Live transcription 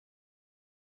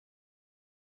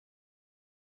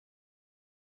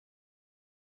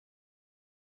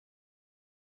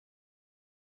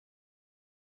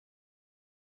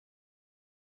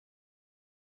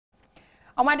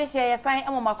Omade share sign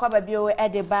amamakwa babio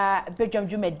edeba bedwam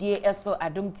dwumadie eso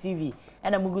Adom TV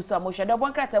ena muguso amosha de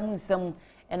bonkrata mu nsam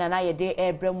ena na ye de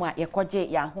ebremu a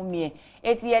yekoje ya homie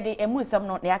eti ye de emu nsam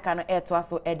no ne aka no eto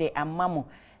aso ede amamo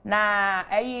na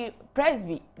ayi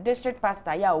presby district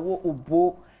pastor ya wo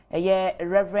obo eye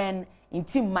reverend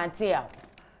intim mantia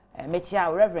mechia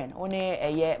reverend one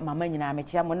eye mama nyina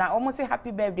mechia mo na omo say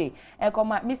happy birthday e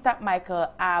koma Mr Michael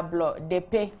Ablo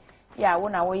Depe ya wo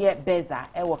na wo ye beza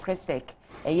e wo Christek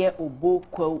eye obo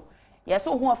kwa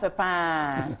yeso hu ofe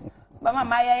pa mama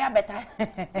maya ya beta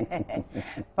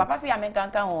papa say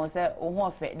amenkankan ho say hu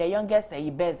ofe the youngest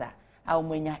e beza a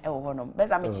omanya e wo honom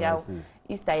beza mechia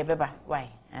Easter ye beba why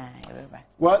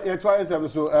well you try so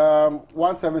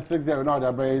 1760 now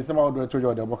the be some of the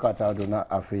tojo the bokata do na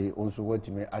afi onso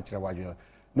watime akire wadwe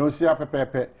no sia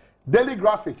pepepe daily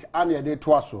graphic and ye dey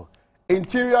to aso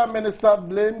interior minister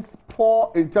blames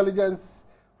poor intelligence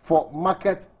for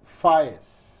market fires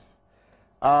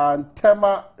and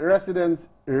Tema residents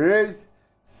raise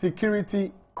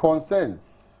security concerns.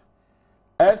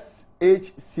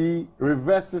 SHC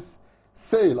reverses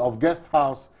sale of guest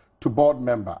house to board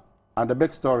member. And the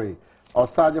big story,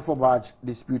 Osaje Fobaj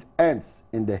dispute ends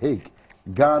in The Hague.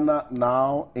 Ghana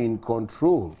now in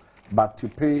control, but to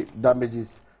pay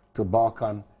damages to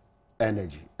Balkan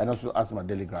Energy. And also as my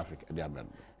daily graphic.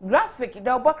 Graphic,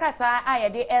 the Bokrata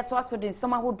ayade eto aso din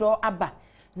sama hodo aba.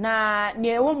 Na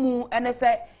newomu ene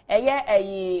se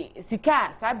eye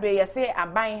sika sabe ye se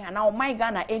aban ana o my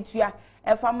Ghana entua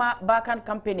efama Balkan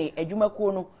company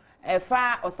adwumakuo no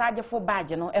efa osagefo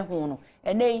badge no eho no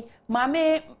enei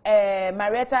mame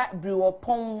Marietta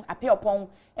Briwopon apiopon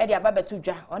e de ababetu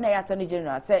dwa ona ya attorney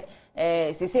general se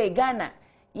se Ghana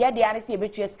ye de are se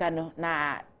ebetua sika no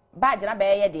na badge na be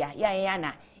ye de ya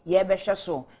na ye be hwe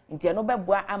so nti no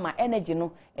beboa ama energy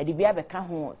no edi bia be ka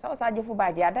ho sa osagefo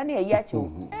badge ada na ye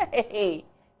achi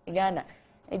Ghana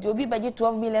enti obi baje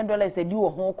 $12 million edi wo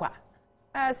ho kwa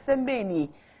asembe ni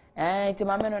enti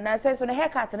mame no na say so no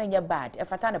haircut na nya bad e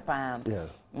fata ne pam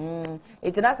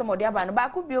enti na some odi aba no ba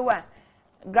ku biowa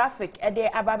graphic e de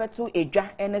ababetu edwa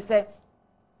ene say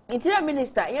interior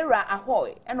minister Yera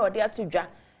Ahoy e na odi atudwa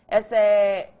e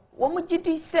say wo mu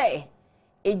gidi say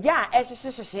eja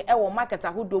ehyehyehye e wo market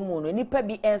ahodo mu no nipa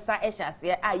bi ensa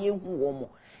ehyase a yehu wo mu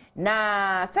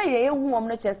na say yehu wo mu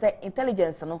no che say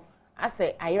intelligence no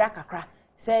ase ayira kakra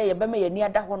say ye be me ye ni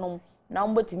ada honom na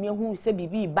ombotimi ehu se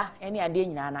bibi ba ene ade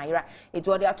nyina na ayira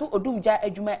eto ode ato odumja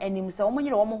adwuma anim se wo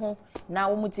nyire wo ho na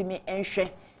wo mutimi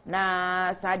enhwe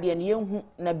na saade ne yehu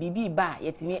na bibi ba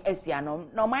yetimi asia no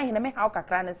na o mahene me hawo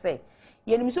kakra ne say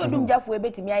yenim se odumjafo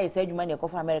ebetimi aye se adwuma ne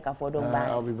kofa America for don ba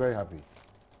I'll be very happy.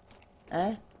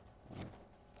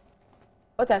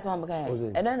 What I saw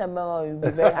and then will be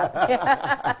very happy.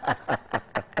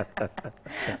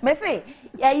 Me say,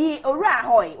 ye ora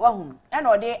hoy, wahum, and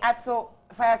or they at so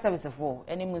fire service for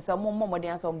any some more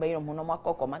than some bay of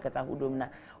Monomako market Hudumna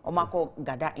or Mako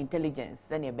Gada intelligence,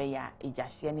 then a bayer, a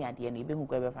jashani at the end, even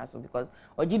who ever faso because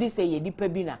or did you say ye deep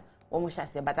pebina, almost I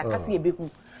say, but I can see a big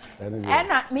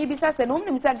and maybe such an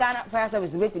only Mr. Ghana fire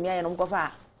service waiting me and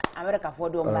Uncofa. America for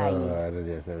don't buy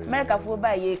America for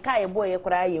buy ye kai boy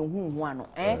cry ye hu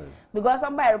because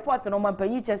somebody report no man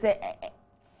penny say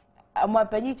man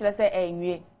penny say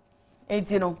enwie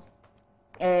enti no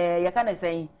ye can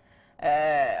say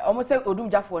almost say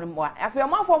odumjafo no mo afia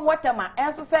man from waterma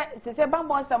enso say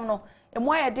bambon sam no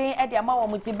emo ye den e de ama wo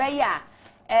muti be ya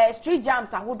street jams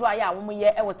ahodo aya wo mo ye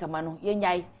e waterma no ye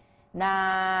nyai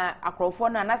na akrofo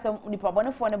na nasem nipa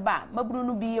bonefo ne ba maburu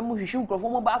no bi mu hwehwe nkrofo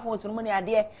mo ba afo so no ne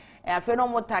ade afi no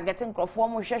mo target nkrofo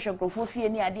mo hwehwe nkrofo fie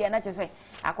ni ade na kyese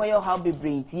akoye how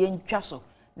bebree tie ntwa so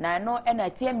na no e na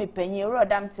tie mepanyi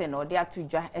rodam te no de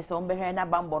atudwa ese on behwe na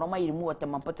bambo no mayirimu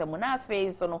wotemapotamu na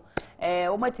afi so no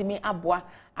o matimi aboa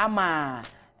ama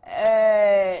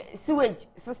sewage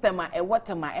system a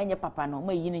waterma enye papa no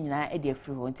mayi ni nyina e de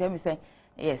afiri ho ntemi say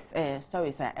yes,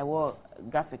 stories are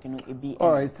graphic in be.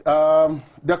 All right,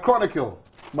 the Chronicle,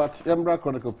 but Embra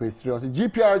Chronicle page 3.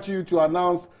 GPRTU to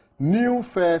announce new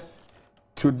fares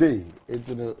today. It's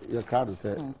your card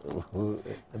say.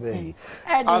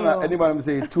 Anybody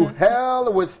say to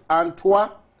hell with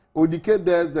Acquah Odike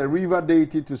there's the river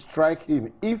deity to strike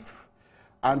him if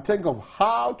and think of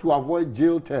how to avoid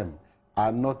jail term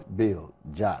and not bail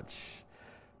judge.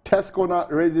 Tescona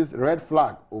raises red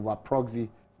flag over proxy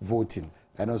voting.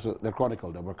 And also the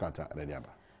Chronicle, the Bokata, and the other.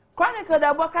 Chronicle, the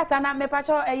Bokata, and me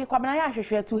pacho, you come and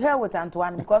to hell with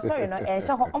Antoine because sorry, no, and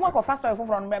so almost first story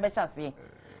from Rebecca.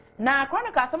 Now,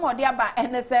 Chronicle, some of the other,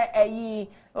 and they say a ye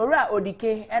ora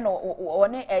odike, and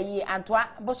one a ye Antoine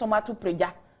Bosoma to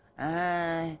preja.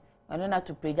 And not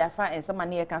to preja, and some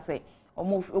money can say,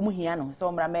 omu hia no so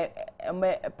omra me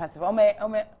passive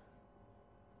ome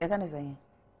e kan say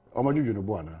omo juju no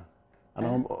bo ana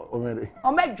ana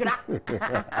ome dwura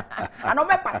ana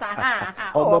ome pata ha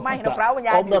o ma hino pra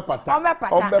wonya ade ome pata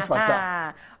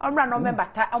omra no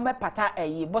ome pata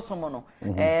bosomo no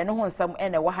no ho nsam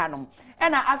ene wo hanom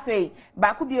ena afei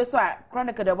ba ku bio so a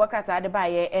chronicle democrat ade ba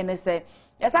ye ene se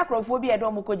yesa krofo bi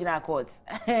edo mo kogina court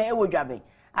e wo dwabe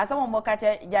asamo mo ka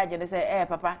che judge ne se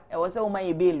papa e wo se wo ma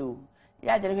ye bailu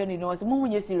judge ne hwani no se mo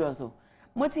hunye serious o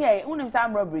moti e unim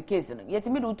sam robbery case no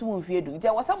yetimi do tumu mfie du nti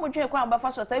wo se mo twe kwa mba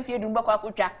fa so sa fie du mba kwa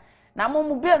akotwa na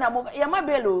mo bail na mo ye ma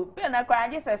bailu bail na kwa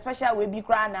je special we bi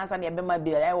kra na ansa na ye be ma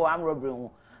bail e wo am robbery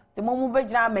hu ti mo be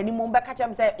gira mani mo be ka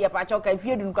chem se ye pa cho ka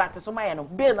fie du kwa so ma ye no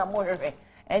bail na mo hwehwe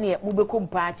ene mo be ko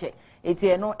mpa che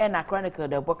eti no e na chronicle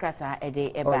the bokata e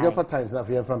de e ba o for times na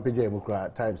fe from page mu kra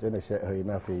times ene she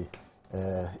na fe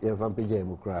ye from page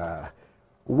mu kra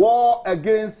war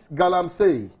against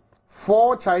Galamsey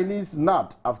 4 Chinese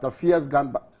nabbed after fierce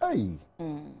gun battle. Hey.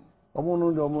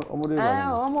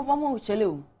 Omo chele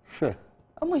o. Sure.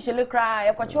 Omo chele kra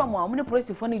e kwache omo ne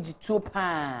police phone di tuo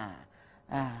pa.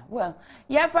 Well,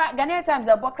 for Ghanaian Times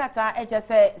the Bokrata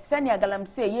say senior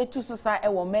Galamsey ye tu so sa e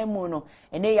wo memu no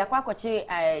ene yakwa kwache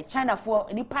China for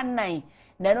nipa 9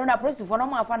 na no na police phone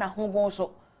no afa na hogon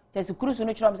so. Tesi kurusu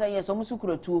no chiro say yes omo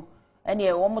sukuro tuo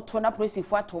ene wo mo to na police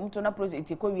fo atom to na police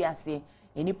ti ko wi ase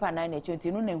enipa 9 na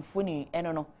chenti no na mfuni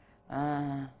eno no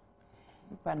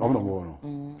nipa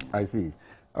 9 I see.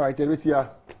 All right, Elisia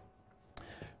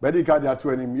Bedi ka dia to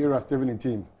anim Yera Steven in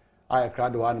team I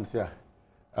crowd one say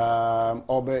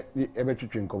obe ebe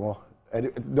twetwe nkomo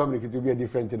Dominic it will be a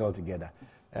different thing altogether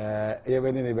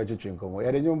ebe ni ebe twetwe nkomo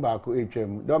ye de nyum ba ko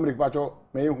etwam Dominic pacho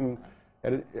me hu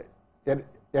ye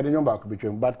de nyum ba ko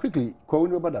betwam but quickly ko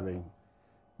woni oba da ben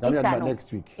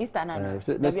next week. Easter Nana.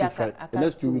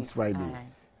 Next 2 weeks Friday.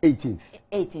 18th.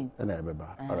 18th.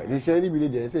 All right. This shady be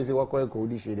there. Say what call code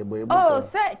this shady boy. Oh,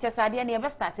 sir, Chesade and never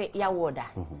started ya water.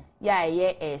 Yeah,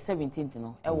 17th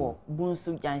no. Ewo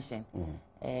Bunsu Junction.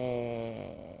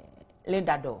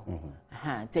 Lendado.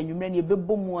 Tenyumre ni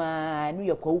bebomu anu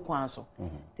ye kwa ukwanso.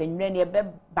 Tenyumre ni be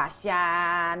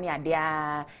basha ni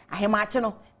adea ahemache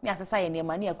no. Ni asesa ye ni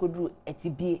mani akodru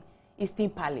etibie Eastern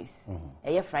Palace.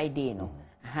 Friday no.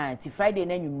 Ti Friday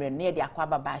na nwumre na ye de akwa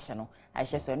baba ahye no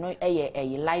ahye so no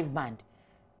live band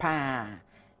pa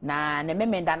na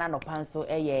memenda na no panso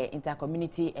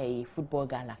intercommunity football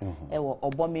gala wo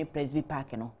Obome Presby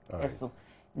Park no eso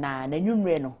na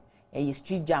nwumre no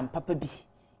street jam papa bi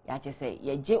ya che se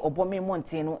ye je Obome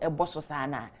Mountain no boso sa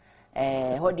na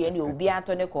ho de ni obi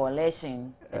ato ne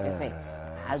collection che se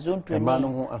azonto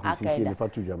ni akasisi le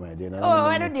fatu jama de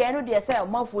na eno de se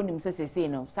omafo nim se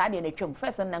no sa de na twam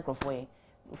first na nkrofo ye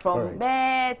from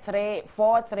there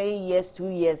 3 years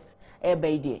 2 years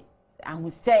by day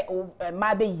and say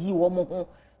ma be yi wo mo ho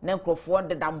na nkrofo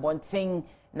de dambonten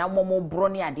na mo bro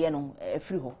ne ade no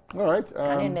free ho all right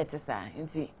can net sa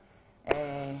nti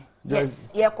yes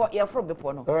ye fro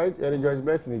bepo no all right and George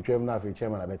best ni twam na afi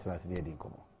chairman abetina se de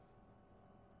nkomo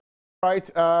all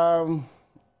right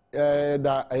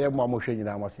da aye mo hwe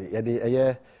nyina mo se ye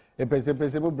de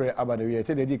pese mo bre abana we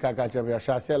say de kaka chairman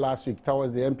share last week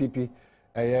towards the MPP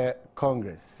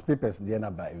Congress papers the na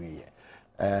by we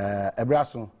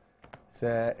ebraso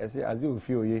say as you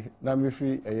feel ye na me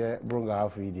free bronga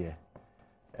half there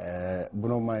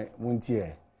buno my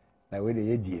muntie na we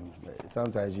dey diem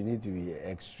sometimes you need to be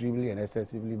extremely and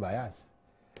excessively biased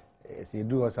say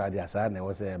do us ade asa na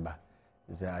we say eba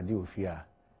say ade ofia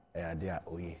ade a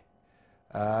oye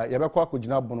ye be kwa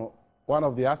kugina buno one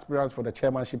of the aspirants for the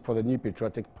chairmanship for the New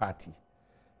Patriotic Party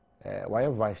why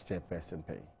vice chairperson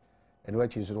pay and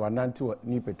which is one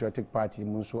New Patriotic Party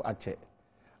Munso Ache.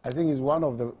 I think it's one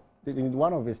of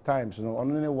his times,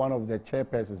 only one of the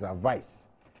chairpersons are vice.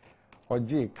 Or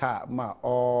J Ka ma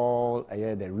all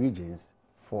the regions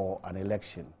for an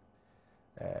election.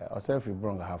 Or free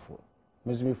bronga hafo.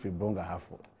 Muslim free bronga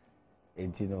hafo.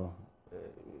 And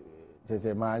just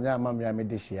say ma nya me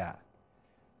this year.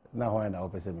 Na ho na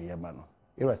opese me yema no.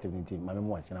 Era 17 ma me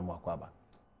mo achina mo akwaba.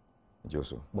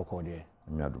 Joso. Boko de.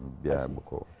 Me adum bia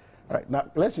boko. All right, now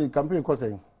let's see campaign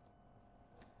saying.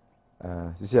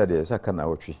 This year there's a kana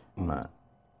wotwi na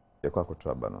yakwa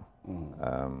kotoaba no.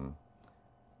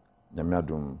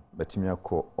 Nyamiadum betimi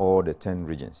akọ all the 10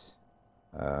 regions.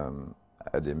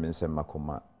 At the mense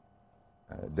makoma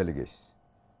delegates.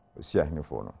 Osi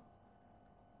ahenefo no.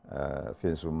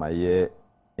 Fenso maye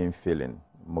infilling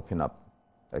mopping up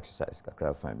exercise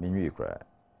kakra fan minwi kra.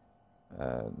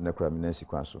 Nekra minesi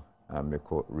kwanso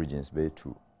meko regions bay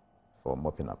 2 for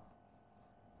mopping up.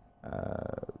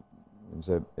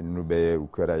 Mse nube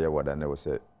ukwera ya wada ne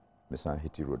wose mesan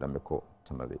hiti road ameko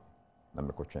tamale na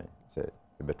meko twen say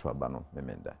ebeto aba no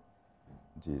memenda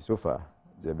nti so far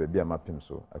the baby amapim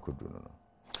so akodu no.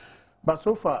 But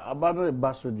so far, about the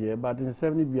basso dear, but in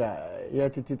 70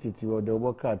 yet or the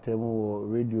worker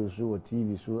temu radio show or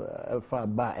TV so far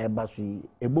by a bassy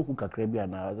a book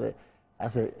Caribbean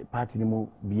as a party mu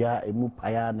bia a mu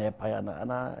payana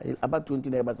payana and about 20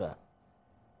 neighbors.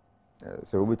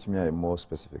 So which me are more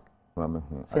specific.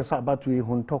 Say about we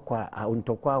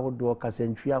untokwa would do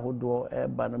Casentria would do a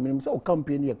banner so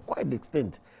company quite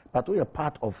extent, but we are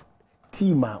part of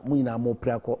Tima Muina Mo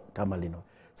Praco Tamalino.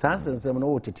 Sansen sem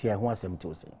no tetia ho asem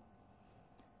to say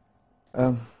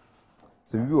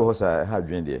so we was I had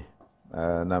dream there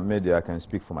na media I can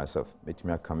speak for myself make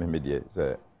me come media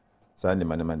say sani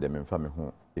man dem mfa me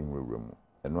ho enwura mu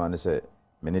eno ane say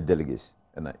many delegates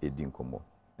na edin komo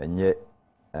enye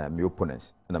my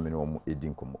opponents na me no mo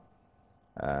edin komo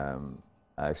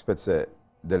I expect say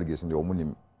delegates in the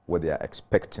omunim what they are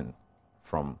expecting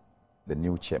from the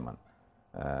new chairman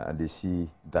and they see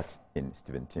that in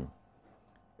Stephen Tim.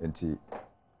 Enti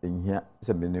enhia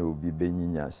se me ne obi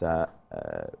benyinya sa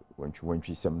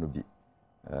wantwi sem no bi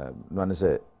no ane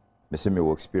say me say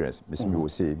me experience me say me will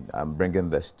say I'm bringing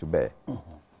this to bear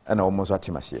and almost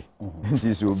atimase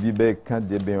enti so obi be kan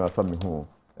de ben afa me ho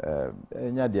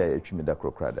enya de atwi me da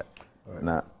krokrada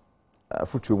na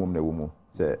afutuo mum na wo mu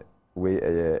say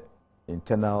we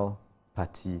internal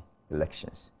party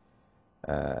elections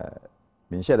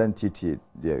me share dan titi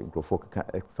de grofo ka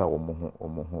fa wo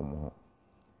ho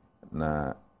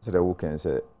na so that we can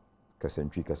say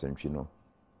kasentwi no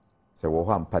say wo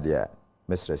ho ampa de a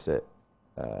mesre say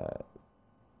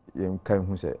yen kan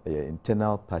hu say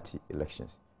internal party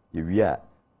elections we are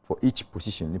for each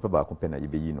position nipa ba ko pena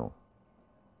ibeyi no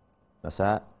na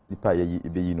sa nipa ye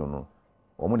ibeyi no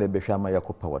omo na behwa ma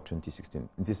yakọ power 2016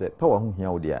 nti say power hu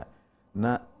hia wo de a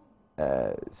na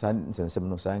san sensem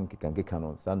no san kika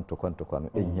no san tokwa no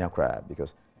ehia kra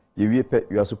because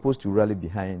you are supposed to rally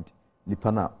behind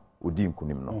nipa na odi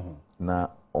nkunim no na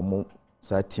omo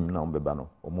sa team na ombeba no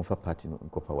omo fa party no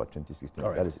nko power 2016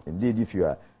 right. That is indeed if you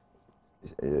are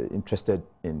interested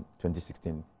in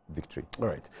 2016 victory. All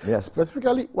right. Yes.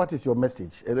 Specifically, what is your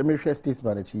message? Let me share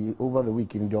statement over the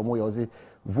week in Domo. You say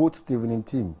vote Stephen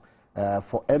Tim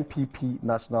for MPP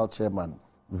national chairman.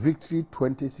 Victory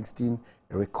 2016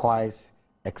 requires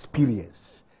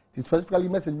experience. This specifically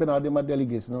message ben Adema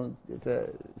delegates no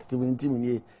Stephen Tim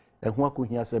ni ehun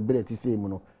akohia se bere ti say mu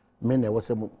no men e wo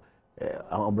se mu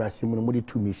obrasi mu no mo di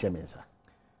two mi shemensa.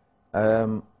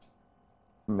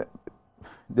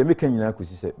 The making na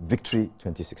kusi say victory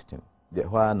 2016. The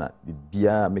na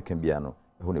bia making bia no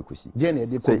ehun ekusi.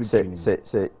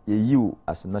 Say you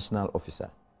as a national officer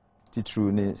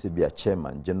titru ni se bia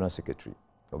chairman, general secretary,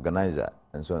 organizer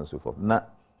and so on and so forth. Na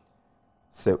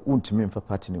se untimi mfa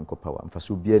party ni nko power mfa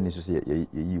so bia ni so se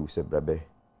you se brabe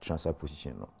transfer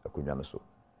position no akonwa no so.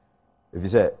 If you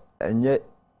say enye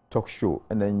talk show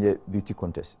and enye beauty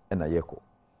contest and yeko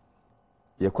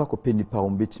akọ nipa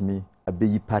ombetimi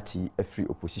abeyi party every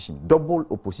opposition double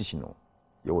opposition no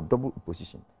your double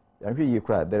opposition and here you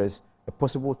cry there is a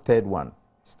possible third one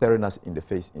staring us in the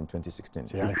face in 2016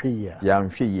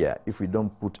 if we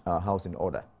don't put our house in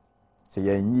order say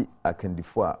yanyi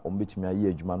akandifo a ombetimi aye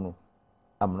adwuma no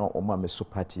am no o ma me so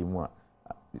party mu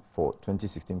for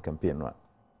 2016 campaign no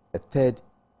a third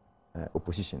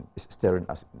opposition is staring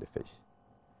us in the face.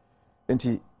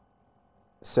 And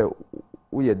so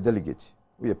we are delegates,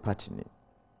 we are party name.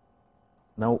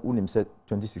 Now unim said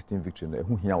 2016 victory na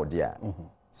who here there.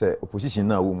 Say opposition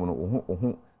now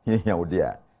who here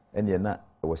there. And ye na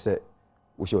we say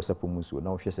we show support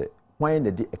now she say why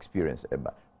the experience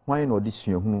eba? Why no this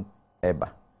hu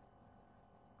eba?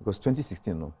 Because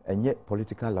 2016 no enye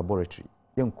political laboratory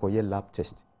yen koye lab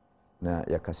test. Na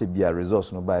yakase bia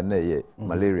results no by na ye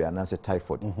malaria and as a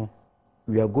typhoid.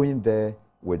 We are going there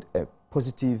with a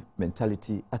positive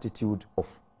mentality, attitude of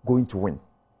going to win.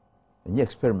 And ye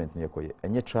experiment na yakoye,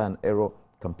 and ye try and error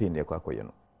campaign na yakoye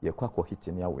no. Ye kwako hit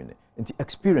na win. And the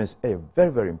experience is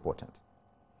very very important.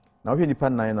 Now here nipa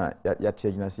nine na ya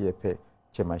change na se ye pe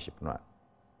chairmanship no.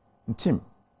 Team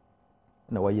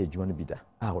na waye adwuma no bida.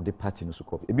 O the party no so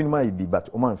copy. Ebi no ma be but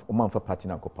o man for party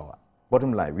na ko power.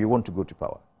 Bottom line, we want to go to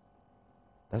power.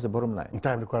 That's the bottom line. In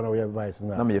time to crown our vice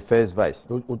now. I'm your first vice.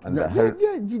 And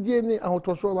GDN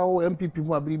autoso our MPP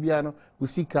mu abribiano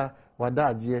usika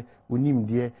wadaje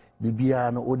unimdie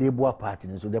bibiano odeboa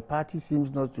party. So the party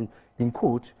seems not to in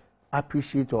quote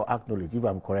appreciate or acknowledge if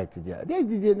I'm correct there. They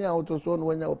GDN autoso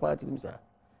when our party sir.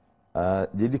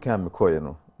 Didi kan me koye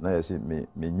no na yesi me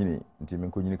nyini nti me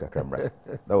nkonyini kakra mra.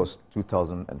 That was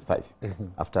 2005.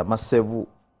 After massive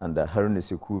and Harun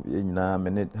Sekou,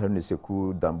 Harun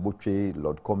Sekou, Damboche,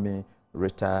 Lord Kome,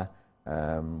 Rita,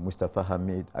 Mustafa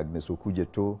Hamid, Agnes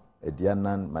Okujeto,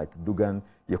 Edianan, Mike Dugan,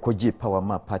 Yekoje Power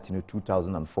Ma Party in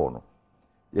 2004. No.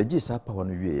 Yeji sa power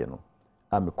no wie no.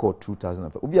 I'm a call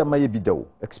 2005. Obi amaye bidawo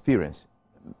experience.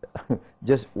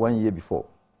 Just 1 year before.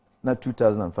 Now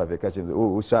 2005 I catch him.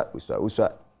 Oh,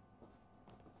 usha.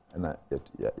 And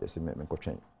yes, me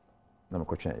kotwen. Na me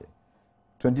kotwen.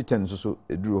 2010 so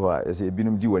eduru ho a say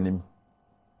ebinum di wanim.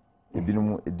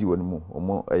 Ebinum edi wanimu.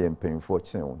 Omo mpanyimfo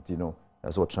kyen won ti no.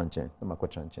 That's what tranchen. Na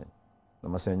makotranchen. Na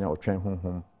masanya otwen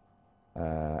honhom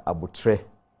abotre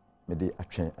me de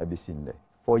atwen abesi nde.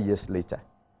 4 years later.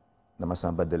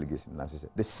 Namasamba delegates in Nancy.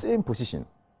 The same position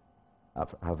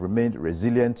have remained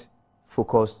resilient,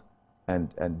 focused,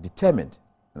 and determined,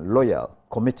 and loyal,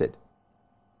 committed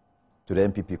to the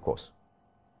MPP cause.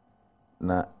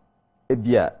 Na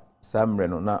ebia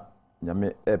samreno na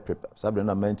nyame prepare sabre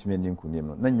na mantime ni nkunim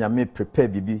no na nyame prepare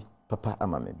bibi papa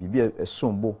amame bibi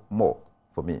esombo more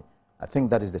for me. I think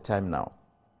that is the time now.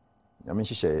 Nyame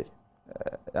hihye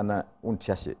ana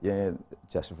untiase ye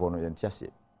tiasefo no ye ntiase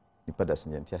nipa das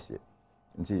ni ntiase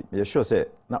nti me sure say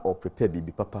na o prepare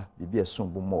bibi papa bibi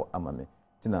esombo more amame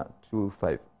tina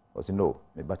 25 or say no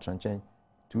me ba tranchen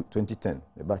 2010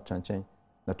 me ba tranchen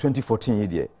na 2014 ye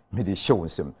de me dey show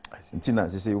nsem nti na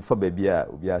say ufa ba bia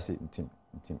obi ase ntim.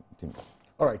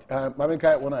 All right,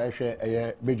 Maminka, when I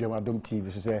share Benjamin Adom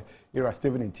TV, so say you're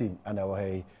Stephen and team, and our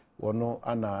hey, no,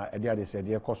 and Edia said,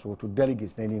 dear Kosovo to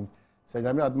delegates name. Say,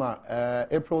 Adma,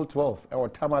 April 12th, our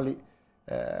Tamale,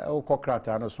 Kokrat,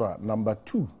 and so number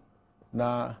 2.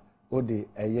 Na Ode,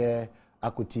 a year,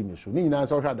 Acquah team. So, Nina,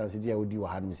 so hard as the Odi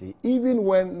had me say, even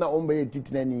when na Ombe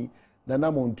Titani,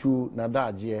 Nanamon 2,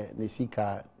 Nadaje,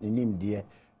 Nesika, Nim dear.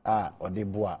 Or the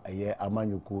boa a year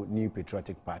Amanyuku New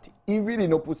Patriotic Party. Even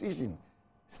in opposition,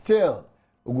 still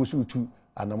Ugusu to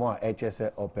Anama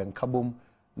HSA Open Kabum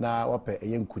na wape a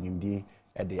young kunimdi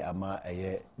at the Ama a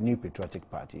year New Patriotic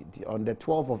Party. On the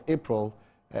 12th of April,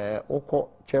 Oko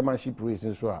chairmanship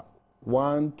races were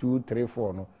 1, 2, 3,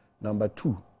 4, no, number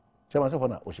 2. Chairmanship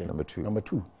number 2. Number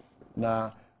 2.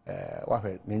 Na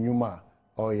wape Nenyuma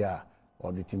or ya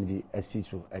or the Timidi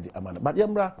Esiso at the Amana. But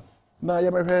Yambra na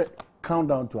Yammer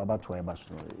countdown to about 12 hours.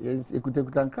 You could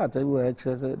take a cut. I will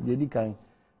actually the Edikan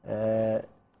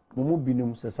Mumu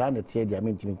Binum says, I am the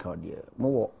main card here.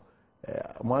 More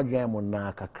Madriam on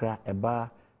Kakra, a bar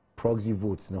proxy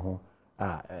votes. No,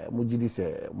 Mujidi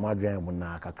say Madriam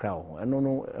on Kakra. I don't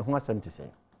know what's to say.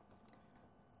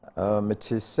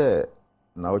 It is said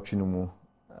now, Chinumu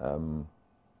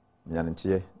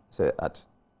Yantie say at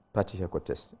party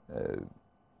headquarters.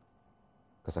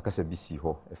 Kasakasa BC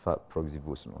ho efa proxy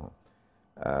votes no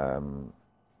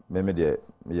me de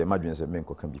me imagine say men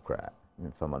ko kan bi kra me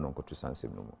fama no ko to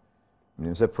sansem no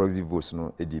me say proxy votes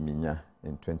no edi minya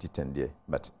in 2010 there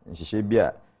but nhihye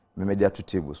bia me de to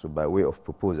table so by way of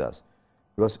proposals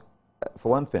because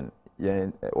for one thing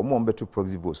omo mbeto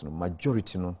proxy votes no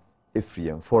majority no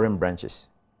efriem foreign branches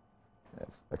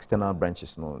external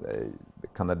branches no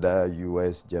Canada,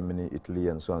 US, Germany, Italy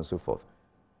and so on and so forth.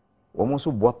 Almost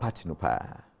boa party no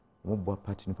pa mo boa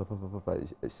party no papa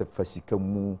se fasika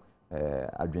mu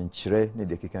adwenkyere ne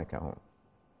de keka ka ho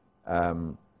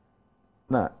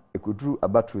na ekudru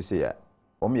abatru say ya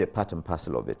omo ye part and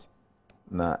parcel of it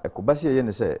na ekobasi ye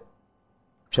ne say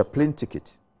twa plane ticket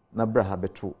na bra ha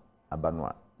beto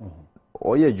abanoa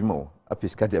oye adwuma o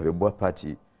apiska de be boa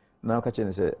party na ka che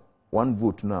ne say one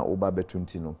vote na oba beto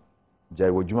ntino jai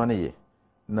wodwuma ne ye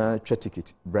na twa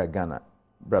ticket bra Ghana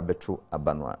bra beto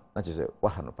abanoa na che say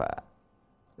wahano pa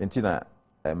entina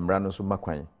mrano so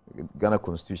makwan Ghana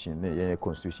constitution ne ye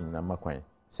constitution na makwan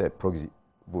say proxy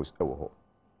votes ewo ho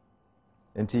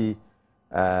enti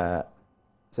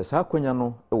se sa kwanya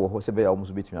no ewo ho se be ya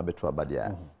omuso betimi abeto abade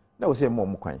a na wo say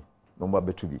mo kwan no mo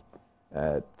abeto bi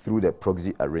through the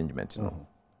proxy arrangement no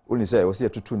only say wo say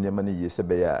tutu nema ne ye se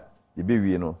be ya ye be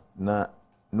wie no na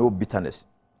no bitterness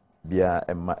bia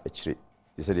emma echire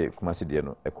ti se de kumase de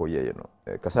no ekoye no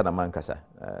kasa na man kasa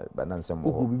banansem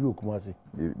mo bibi okumase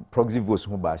proxy votes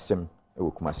ho ba asem e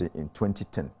okumase in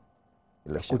 2010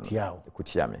 election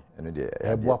ekutia me eno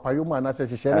de bo apayo ma na se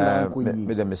hye na nko yi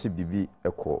me de me se bibi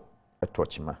eko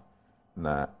etochima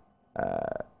na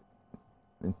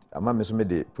ama me so me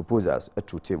de proposals at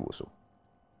two table so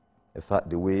in fact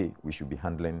the way we should be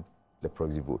handling the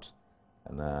proxy votes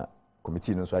and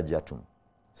committee no so agiatum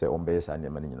say ombe sa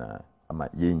nyama nyina ama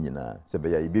ye nyina se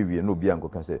be ya ibewie no bia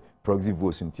nkoka say proxy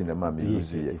votes ntina ma me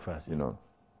use you know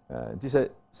this say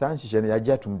san hye ne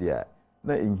agiatum dia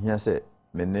na enhia say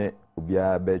mene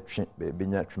ubia be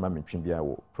nya twema metwe bia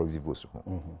wo proxy votes ho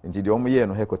nti de omo ye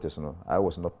no headquarters no I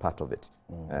was not part of it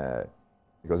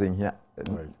because in here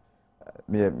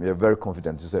me are very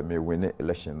confident to say me win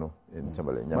election no in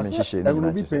Tamale nya me hihye ni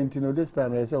na be painting no this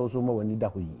time I say also mo wani da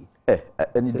ho yi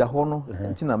ani da ho no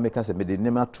nti na make say me de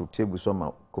nema to table so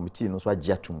ma committee no so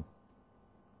agye atum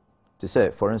to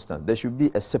say for instance there should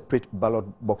be a separate ballot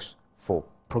box for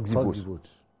proxy votes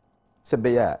say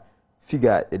be ya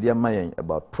figure edia mayen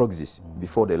about proxies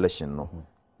before the election no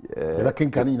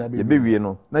be we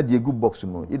no na the good box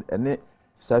no ene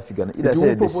sa figure no either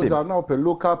say the same now per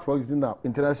local proxies now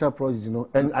international proxies you know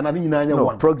and another nyanya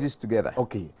one proxies together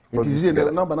okay it is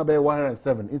the number na be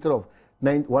 107 instead of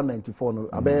 194 no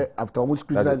abe after almost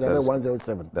scrutinize abe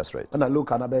 107 that's right and a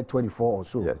local na be 24 or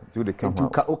so yes do the count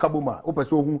okabuma o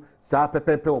person hu sa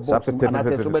pepepe o box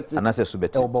and as a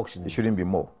subet it shouldn't be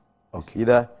more okay.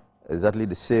 Either exactly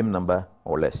the same number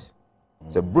or less.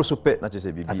 So Bruce Pet not just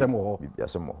a bibi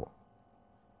asemo.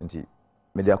 Nti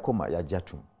media koma ya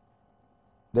jatum.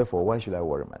 Therefore, why should I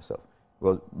worry myself?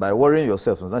 Because by worrying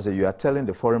yourself, sometimes you are telling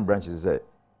the foreign branches that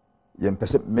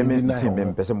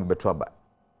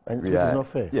and which is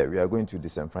not fair. Yeah, we are going to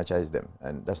disenfranchise them,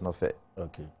 and that's not fair.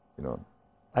 Okay. You know.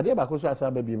 Ade ba ko so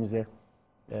asa ba bi mi se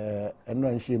eno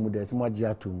anhye mu de simo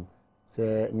jatum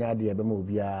se nyaade e be ma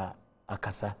obi a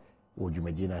akasa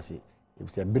wodwumaji na se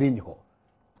ebise bring ho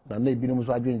na ebinum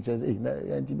so adwen che na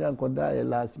anti bi ankoda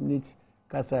last minute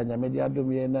kasa nyamedi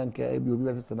Adom ye na nke ebi obi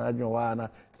wese na adwen wa na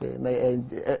se na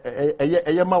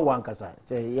eye ma wan kasa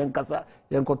se yen kasa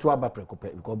yen koto aba prekope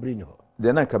ko bring ho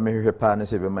de na ka mehwe pa na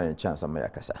se be ma chance ama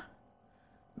yakasa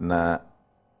na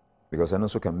because I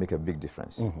also can make a big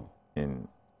difference in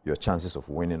your chances of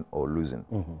winning or losing.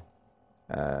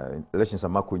 Elections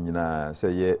amako nyina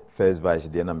say ye first vice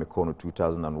de na meko no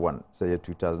 2001 say ye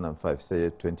 2005 say ye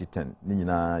 2010 ni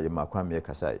nyina ye makwa me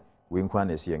kasai we nkwa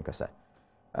na esi nkasa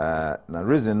na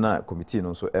reason na committee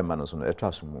no so ema no so no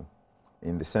etwaso mu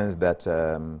in the sense that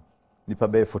nipa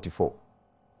be 44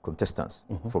 contestants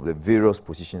from the various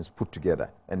positions put together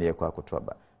and ye kwa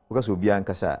akotoaba because obi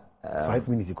ankasa 5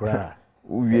 minutes kura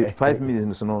we 5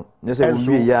 minutes no nyese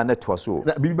we ya na to so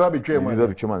biba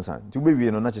betwema san ti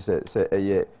we no na che say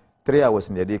 3 hours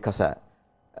na dey kasa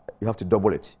you have to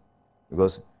double it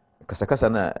because kasa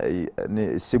na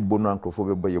ne sibbo no ankrofo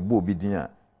be boy bo obi din a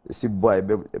sibbo a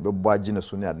be bo agi na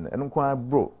so ne ade eno kwa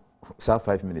bro sa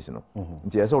 5 minutes no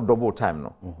nti I say double time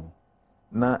no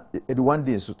na it one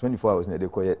day so 24 hours na dey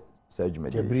koye sa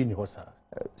adwumadi je bring ho sa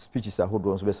speeches are hold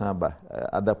on so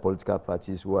other political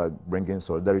parties who are bringing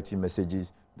solidarity messages.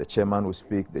 The chairman will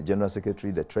speak, the general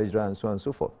secretary, the treasurer, and so on and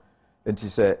so forth. And he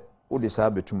said, "Oh, this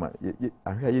betuma.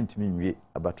 I hear you to me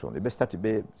about it. The best start to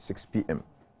be 6 p.m.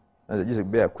 And just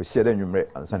be a question then you may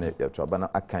answer it to abana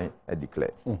akan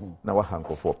declare. Now what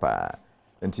hanko for pa?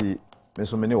 And he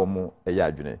so many or more a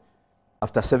yard.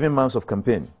 After 7 months of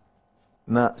campaign,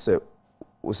 now say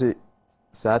we say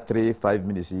 3-5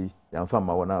 minutes. Young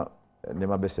farmer wana.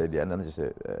 Nema be said and then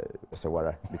say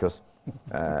wara because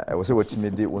I was what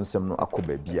me dey onsem no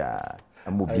akoba bia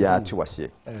amobia che wase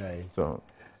so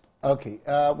okay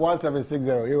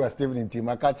 1760 you are Stephen team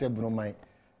akache bruno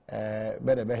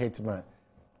better be hitman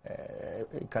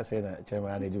ka say na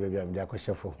chairman dey do bia am dey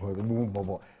akwhye for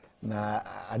bobo na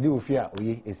ade ofia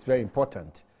oyi is very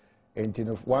important and you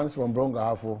know once from bronga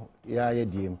hafo ya ye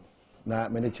diem na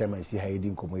me ne chairman si ha yedi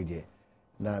nkomo ide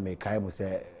na me kai mo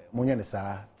say Munyane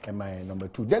sa my number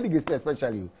 2 delegates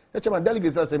especially chairman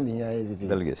delegates assembly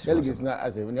delegates na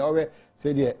assembly always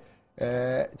say the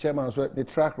chairman so the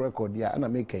track record there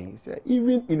and making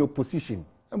even in opposition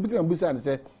I'm putting ambusa and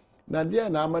say na there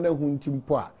na amana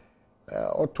huntimpo a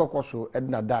otokoso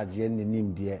edna daje ne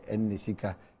nim there en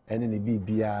sika en ne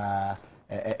bibia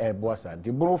bossa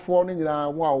the brofo no nyina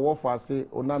wa wo fa se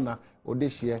onana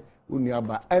odehie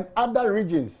unuaba and other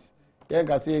regions yeah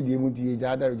can say the muti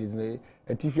other regions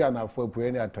Tifia na for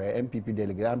Puene at MPP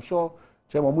delegate. I'm sure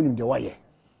Chairman Munim de Waye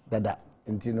that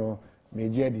intino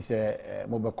major this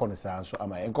mobile connoisseur so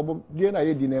am I. And Kobo Diana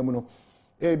Yedi Nemuno,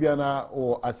 Ebiana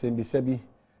or Asem Kesee,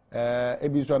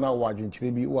 Ebiswana Wajin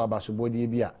Tribi, or Abasubodi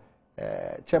Bia,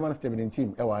 Chairman Stephen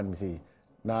team, Ewan say,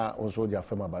 now also their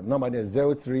firm about number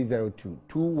 0302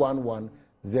 211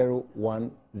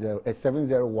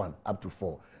 701 up to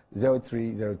 4.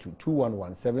 0302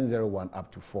 211 701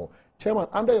 up to 4. Chairman,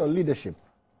 under your leadership,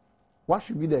 what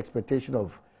should be the expectation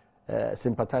of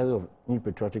sympathizers of New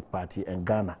Patriotic Party and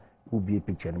Ghana who be a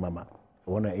picture in Mama?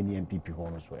 One or any MPP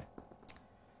home as well?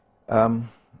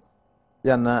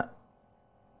 Yana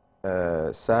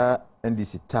sa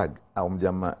NDC tag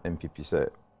Aumjama MPP say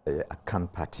a can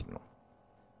party no.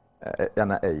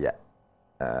 Yana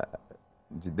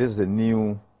this is a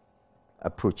new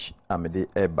approach. Amede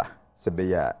eba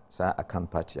sebeya sa akan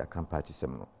party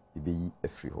semno. Ibe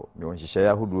free ho. Me won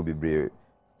hihya ahodo bebre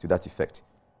to that effect.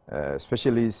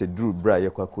 Especially se Drew Bra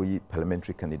yakwakoyi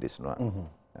parliamentary candidates no.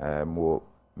 Mo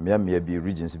me bi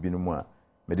regions bi no mu a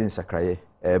mede nsakraye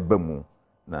eba mu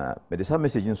na mede sa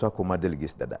message nso akoma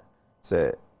delegates dada.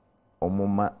 Se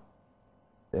omoma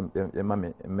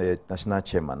me national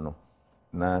chairman no.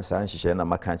 Na sa nhihye na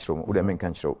maka nkyerɛ mu wo menka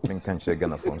nkyerɛ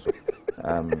Ghana fo nso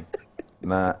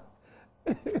na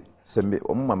se me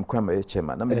omam kwa ma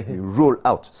chairman na me roll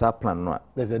out sa plan no a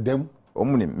there's a dem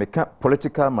omuni meka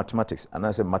political mathematics and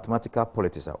I say mathematical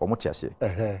politics omo tiase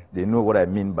they know what I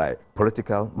mean by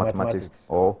political mathematics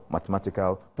or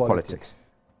mathematical politics.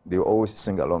 They always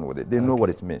sing along with it. They know what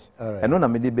it means. And when I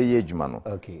made be ejuma no,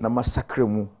 na massacre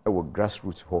mu e wo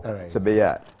grassroots ho. Se be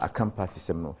ya akam party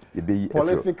sem no.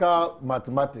 Political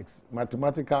mathematics,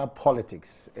 mathematical politics.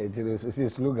 It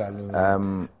is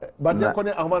slogan. But they call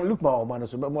it Ahman Lukman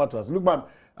so what was Lukman.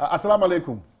 Assalamu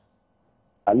alaikum.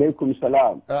 Alaikum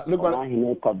salam. Lukman. Na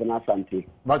hine Kaduna Santi.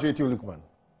 Macho ti Lukman.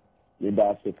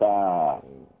 Nida sika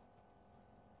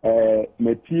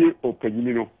metie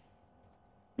opanyini no.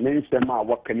 Nensema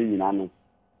wakani nyina no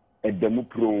edamu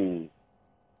pro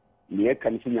ne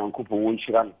kan si Nyankopon won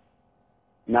hira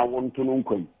na won to no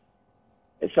nkwam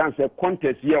e chance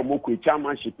contest ye mo ko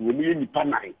chairmanship wo ni nipa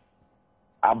nai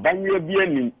abanwe bi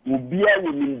ani obi a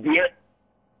wo nimde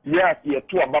ya ye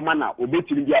to abama na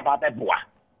obetiri bi aba beboa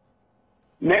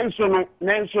nenso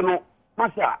no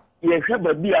masa ye hwe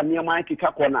ba bi a niam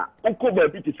kika kona onko ba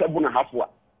bi ti sebu na hafo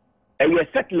a ye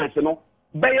settlers no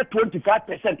be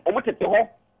 25% omotete ho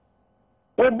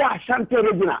Oba Ashanti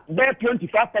region, be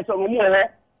 25% or more.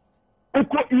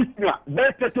 Oko Eastern, be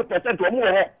 30% or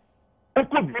more.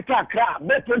 Oko Greater Accra,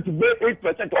 be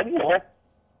 28% or more.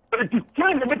 It is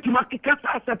time to make market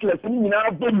settlers in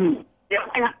our body.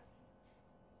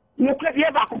 No can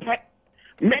ever compare.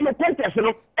 Many contest,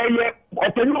 no,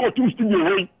 or 10 or 2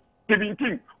 studio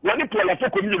 17. One people are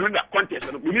coming in that contest,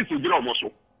 we need to get almost.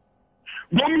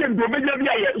 Bomi ndo meja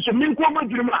bia so min ko ma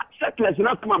dirima settlers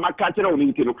na kuma maka kire oni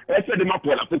nkino e se de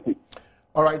mapola feku.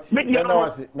 All right. Me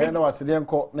na wase de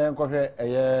enko hwe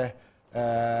eye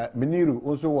Miniru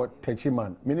also what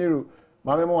Techiman. Miniru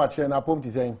mame mo wache na pom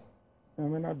ti sen.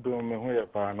 Me na do me ho ye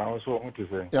pa na so ho ti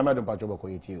sen. Ya ma do pacho bako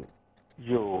yiti o.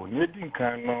 Yo, ne din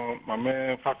kan no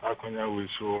mame fata akonya we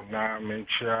so na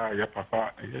menchia ye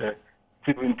papa ye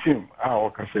 17 a o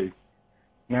ka sei.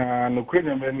 Na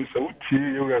nukwenya menu se uti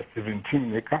yewa 17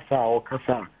 ne kasa o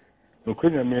kasa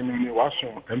nukwenya menu ni waso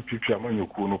MPP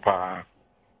amanyoku no pa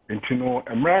entino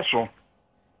emraso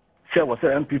se wo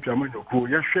se MPP amanyoku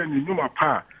ye hwe ni nyuma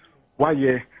pa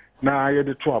waye na ye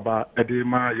de to aba e de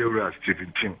ma yewa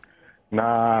 17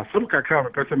 na some kakra me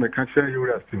pese me ka che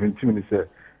yewa 17 ni se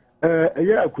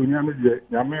eye akonya me de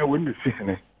nyame wo ni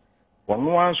fihene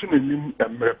wono anso na nim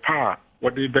emre pa wo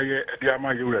de beye e de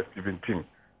ama yewa 17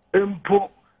 empo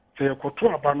se yakoto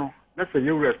abano na se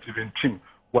yewa 17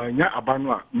 wanya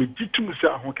abano a megitum se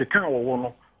ahokeka wo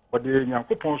no wode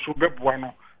Nyankopon so beboa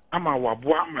no ama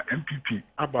waboa ama MPP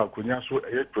aba akonya so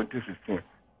 2016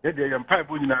 ye de yempa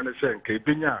bo nyina na se nka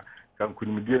ebenya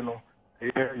kankunimdie no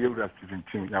yewa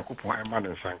 17 Nyankopon ema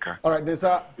ne sanka. All right, there's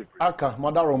Acquah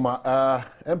Madaroma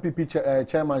MPP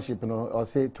chairmanship no or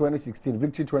say 2016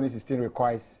 victory 2016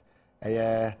 requires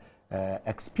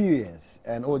experience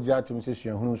and Oja to Mrs.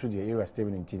 Hunu should the area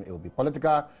stable team. It will be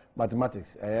political mathematics,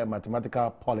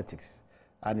 mathematical politics,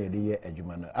 and the year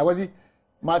Ejumana. I was it,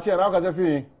 Martin. How can I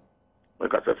feel?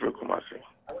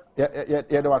 Yeah,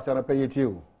 there was a pay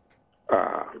you.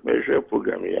 Measure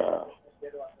program, yeah.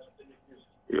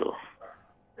 Yo,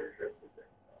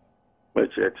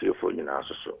 measure for you now,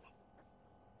 so.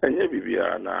 And ye be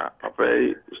na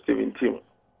Papa Steven Tim,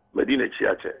 Medina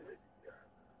Chiache.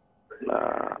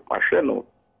 Na masheno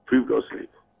previously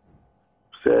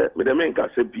se me de men ka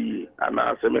se bi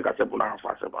ana se men ka se buna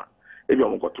fa se ba e bi o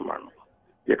mo kotuma no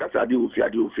ye ka sa ade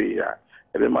ofi ya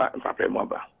e be ma papa mo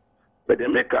ba be de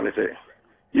men ka ne se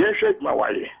ye hwe ma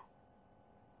waye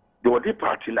do the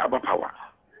party na ba power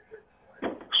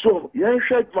so ye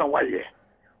hwe ma waye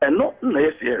e no na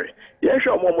ye sere ye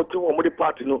hwe mo to mo the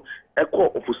party no e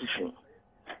call opposition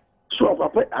so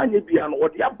papa anye bia no wo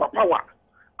de aba power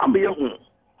am ye hu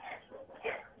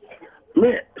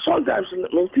me sometimes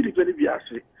me feel very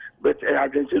biased, but I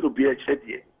can say to be a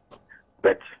chedia.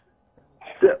 But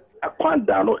the Acquah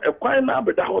Nana Ama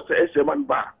be the house as man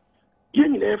bar. You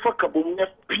need for kabum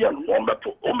pian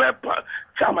omba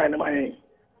chama in my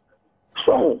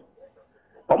so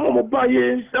omo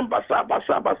baye samba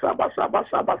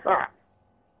basa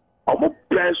omo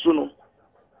plan so no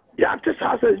ya te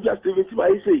sa sa just even ti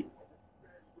I say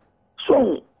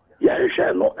so ya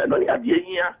share no e no ya de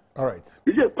yin all right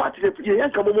is a party the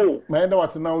yan ka mo my end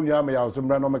was now nya me ya so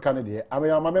mbra no me kan de am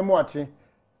ya ma me mo achi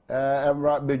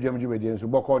emra bedwam ji bedie so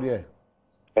boko de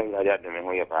en ya de me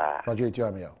ho ya ba pa je ti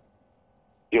am ya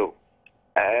yo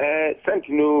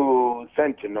Sentinel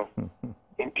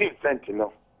indeed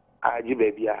Sentinel aji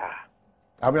baby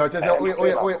am ya che say o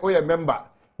ye member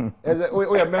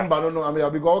o ye member no am ya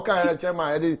because kan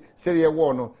chairman e dey serie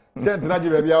war no Sentinel ji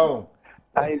baby o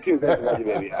I think that's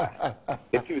baby.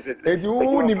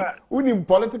 Unim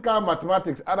political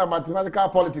mathematics, other mathematical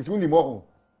politics, unim mo.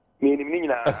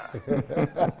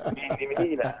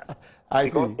 I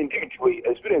see. In way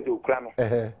experience of crime.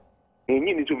 You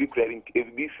need to be clearing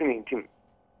be singing team.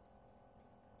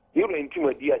 You know in team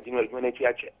with the general when I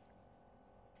catch it.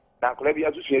 Now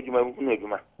Colabia to share you.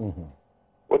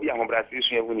 What the young Brazil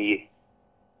ye.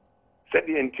 Said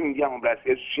the team young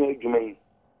Brazil share you.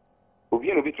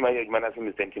 Obi no bit my man as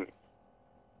sentiment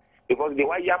because they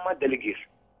were yama delegates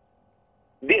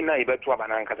they na ibe to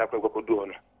abana nkata kwekwe do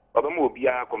no obama obi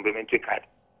a complementary card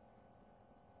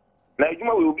na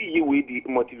ejuma we obi ye we di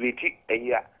motivate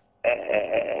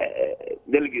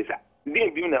delegates they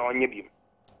bi na onye bi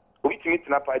obi timi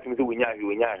tina party me say we nya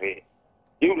ahwe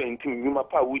you know ntim nyuma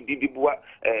pa we di bua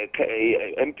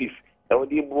MPs e we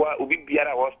di bua obi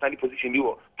biara wa stand position bi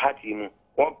wo party mu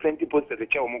one plenty posters e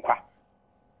che wo mu kwa.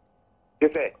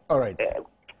 All right. Yeah,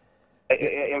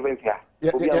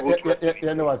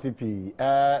 no, CP.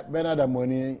 Bernard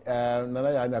Amoni,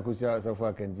 Nana Yakusia, so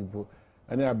far can you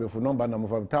and I have number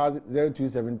from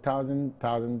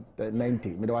 027,090.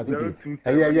 Me was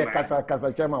yeah, Casa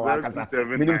Chema, Casa.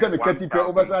 Minimum 30 people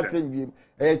over such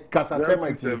Casa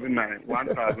Chema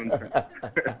 1,000.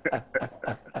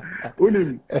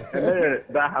 Unim,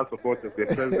 that has supported the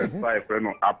president five,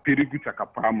 a perigu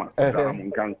chakapama,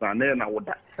 Munkansa, and I would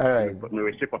but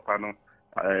no shape of panel.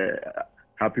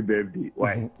 Happy birthday.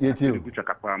 Why? You too.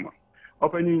 Chakapama.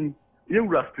 Opening. You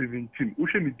were Steven Tim. We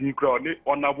should be crowd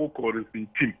honorable chorus in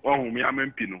Tim. Oh, me,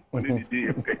 I'm Pino. Only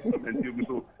the and you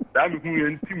so that we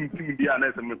Tim the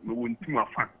honest and win Tim a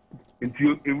fan.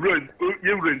 Until you run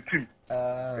Tim.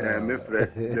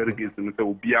 Delegates and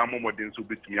so be a moment in so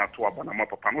bit me at Acquah Nana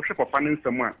Papa. No ship of fanning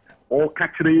someone or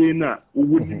Katrina who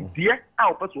wouldn't dear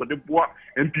out us what the boy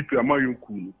and people are my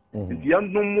cool. The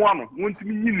young no one want to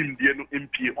be in the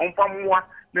MP on Famua,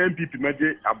 MP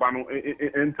Major Abano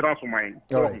and Transforming.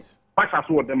 Pasha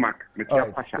so the mark.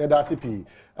 Yeah, that's it. We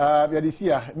are this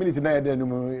year. Minute na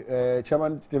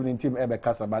Chairman Stephen Team Ebe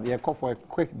Kasa, but you call for a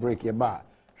quick break. Your bar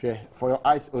for your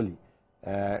eyes only.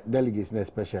 Delegates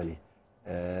especially.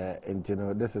 And you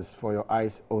know this is for your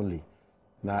eyes only.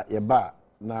 Na your bar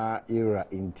na era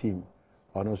in team.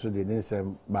 And also the name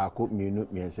Bako Minu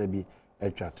Miensebi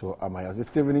Echato Amaya.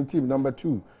 Stephen Team number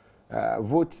 2.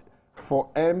 Vote for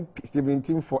Stephen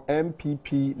Team for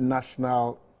MPP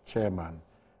National Chairman.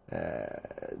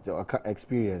 The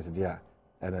experience there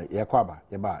and yakwaba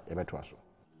yaba yabetwa so.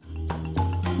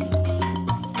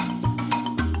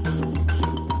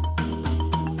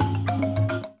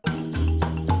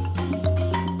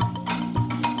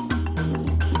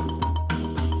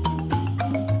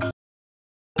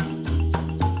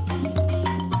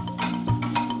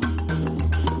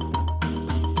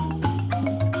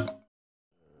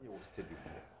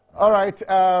 All right,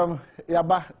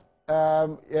 yaba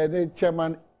the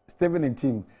chairman Stephen and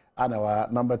team and our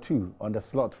number 2 on the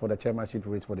slot for the chairmanship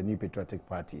race for the New Patriotic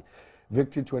Party.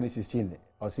 Victory 2016.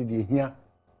 Or see the here,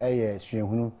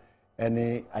 Shenhunu,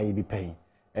 any IB paying,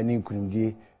 any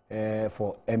Kungi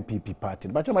for MPP party.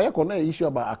 But I have an issue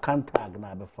about a can't tag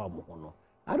now before.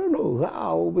 I don't know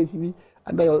how basically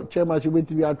under your chairmanship will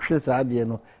be a trace idea,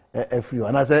 no,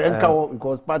 everyone. And I say,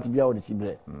 because party be out the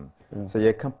Sibre. So,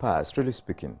 you can pass, strictly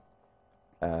speaking.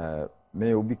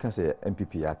 May we can say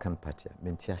MPP a can party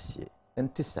mentiasie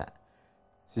entisa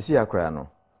sisi akra no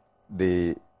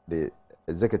the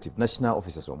executive national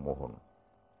officers of Mohon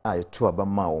I to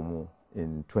abama omo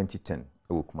in 2010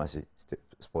 e Kumasi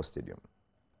Sports Stadium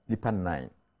lipan 9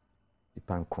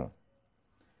 lipan kon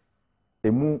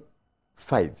emu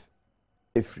 5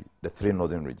 every the 3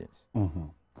 northern regions.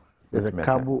 There's a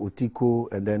Cabo, Utiko,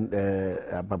 and then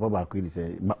Baba Bakwi is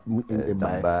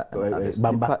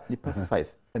Bamba 5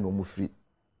 and Omu free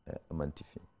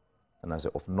Mantifi, and as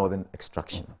of northern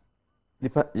extraction. You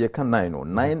can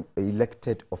 9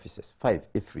 elected officers, 5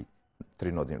 every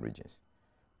 3 northern regions,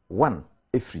 1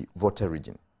 every voter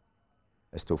region.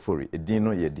 Estofori, a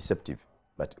dino ye deceptive,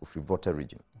 but every voter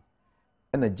region,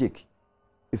 and a Jake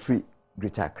every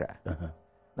Greater Accra.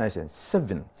 Nice and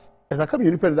 7. As I come,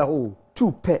 you repair the whole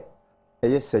 2 pair.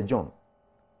 Yes, Sir John.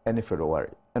 any February,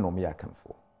 and Omi account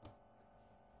for.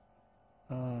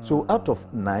 So out of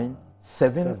 9,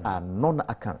 7 are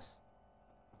non-accounts.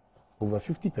 Over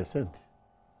 50%.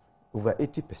 Over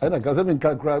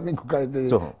 80%.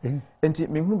 So, and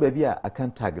me who baby I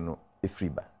can't tag no a free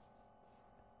bar.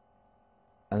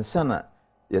 And sana,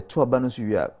 your two abandons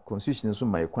you are constitution so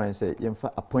my client say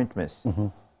yemfa appointments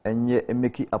and ye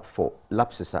make it up for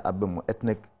lapses at abemu,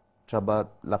 ethnic tribal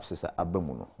lapses at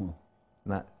abemu no.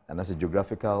 Na and as a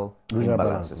geographical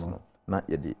imbalances no. Na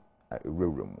yedi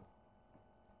real.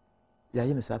 Ya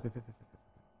yene sa pepe.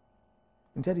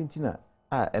 Intadi ntina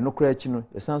eno kra chi no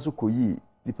esan so koyi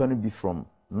nipa no be from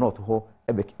north ho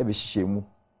ebe hihye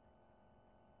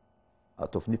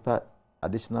out of nipa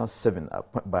additional 7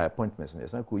 by appointments no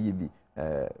esan koyi bi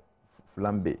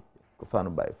Flambe kofano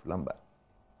by Flamba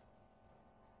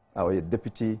our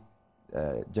deputy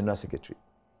general secretary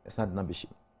esan na bishi.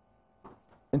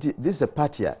 This is a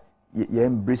party you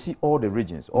embrace all the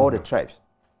regions, all the tribes,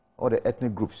 all the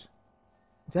ethnic groups.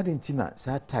 Ntina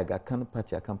sa tag akan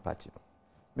party akan party no.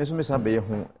 Meso be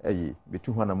hu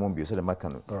between one among you so the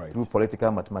makano through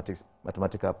political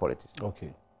mathematical politics.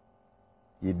 Okay.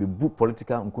 Ye be book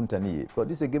political nkuntani because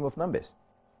this is a game of numbers.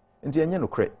 And you no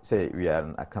say we are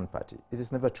an account party. It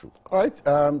is never true. All right.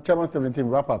 Chairman 17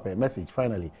 wrap up a message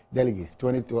finally. Delegates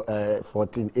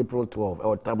 2014 April 12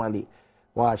 or Tamale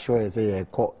wa show say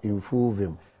call improve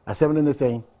him. Assembly the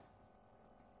saying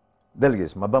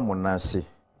delegates mabamo nasi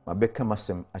mabeka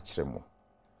masem achiremo.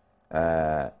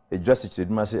 A just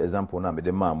example now,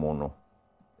 the mammo no,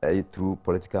 through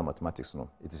political mathematics no,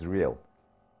 it is real.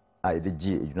 I the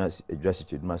G a just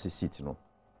seat no,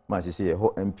 Massy say a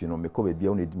whole MP no, me cover be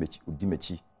only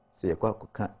dimechi, say a quack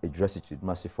a just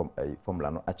massive from a formula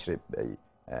no, actually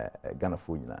a Ghana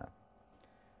Funa.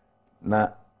 Na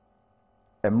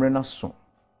Emrena son,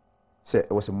 say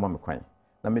it was a mommy coin.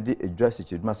 Na me de a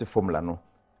just massive formula no,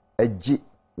 a G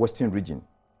Western region,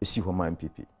 is see Homa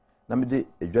MPP. Namide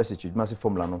address it with massive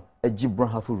formula no a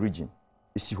Gibran Hafu region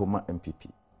is Homa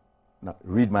MPP. Now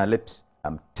read my lips,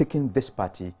 I'm taking this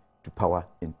party to power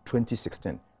in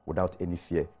 2016 without any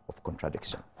fear of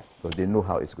contradiction because they know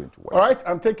how it's going to work. All right,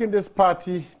 I'm taking this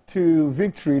party to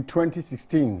victory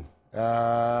 2016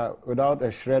 without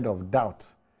a shred of doubt.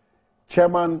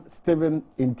 Chairman Stephen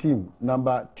Intim,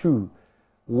 number 2,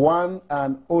 one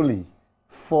and only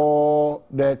for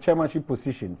the chairmanship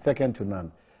position, second to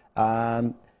none.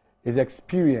 And his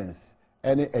experience,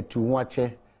 any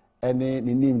etuwache, any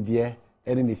nimdie,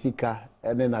 any nisika,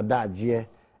 any nadajie,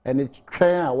 any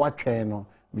train what train no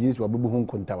means we bubu hun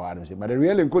kunta wa no. But the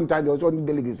real kunta also only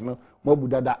delegates no mo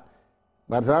budada.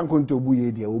 But ran kunta obu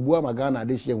ye dia obu amagana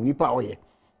de hye unipa oye.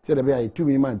 Say the be 2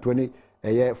 million 20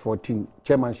 year 14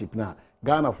 chairmanship na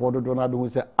Ghana for do na do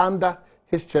say under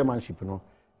his chairmanship no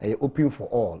open for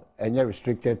all and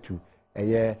restricted to a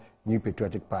year New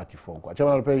Patriotic Party for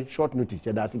Chairman pay short notice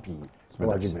ya dasi pi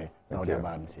so ajibre na ode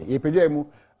ba nse ye peje mu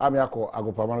ami akọ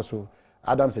agopamano so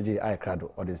Adam seje ai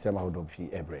krado ode sema hodo fi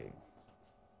ebre